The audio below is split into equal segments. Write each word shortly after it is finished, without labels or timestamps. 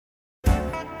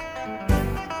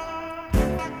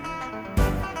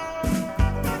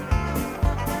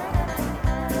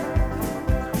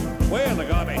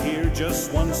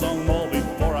just one song more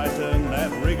before I turn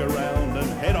that rig around and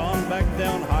head on back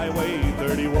down Highway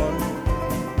 31.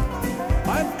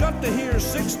 I've got to hear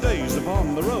 6 days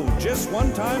upon the road just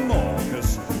one time more,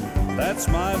 'cause that's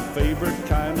my favorite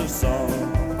kind of song.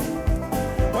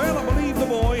 Well, I believe the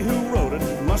boy who wrote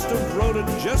it must have wrote it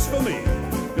just for me,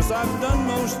 'cause I've done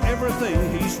most everything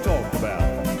he's talked about.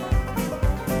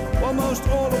 Well, most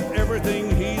all of everything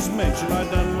he's mentioned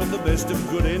I've done with the best of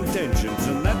good intentions,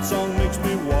 and that song makes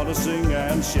me want to sing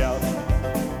and shout.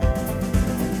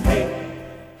 Hey,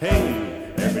 hey,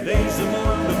 every day's a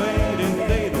motivating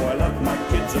day, though I love my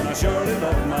kids and I surely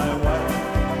love my wife.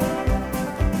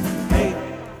 Hey,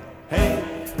 hey,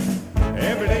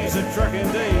 every day's a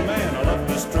trucking day, man, I love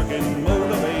this trucking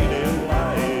motivating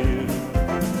life.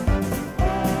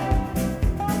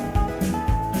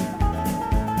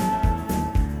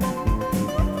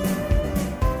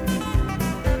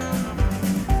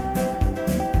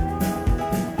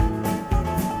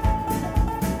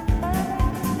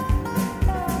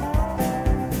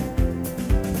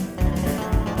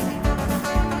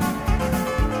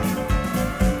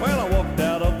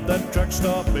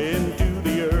 Stop into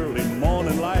the early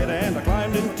morning light, and I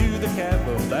climbed into the cab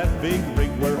of that big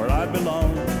rig where I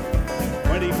belong.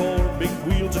 24 big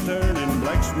wheels a turning,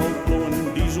 black smoke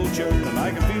blowing, diesel churning.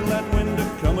 I can feel that wind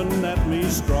coming at me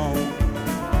strong.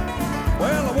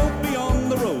 Well, I won't be on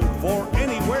the road for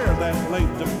anywhere that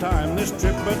length of time this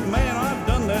trip, but man, I've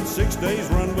done that 6 days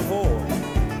run before.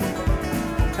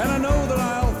 And I know that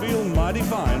I'll feel mighty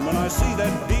fine when I see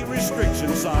that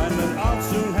de-restriction sign, and I'll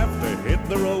soon have to hit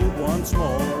the road once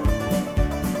more.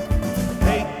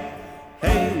 Hey,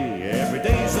 hey, every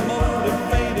day's a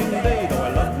motivating day, though I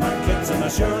love my kids and I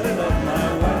surely love my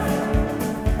wife.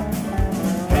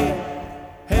 Hey,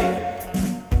 hey,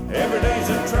 every day's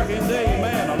a trucking day,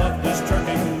 man, I love this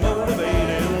trucking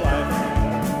motivating life.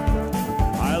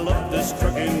 I love this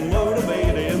trucking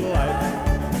motivating life.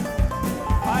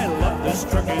 I love this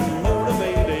trucking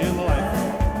motivating life.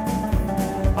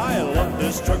 I love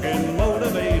this trucking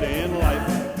motivating life.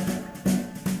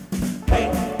 Hey,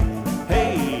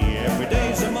 hey, every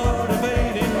day's a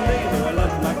motivating day, though I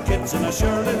love my kids and I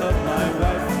surely love my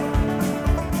wife.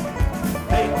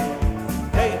 Hey,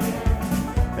 hey,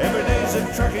 every day's a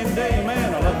trucking day,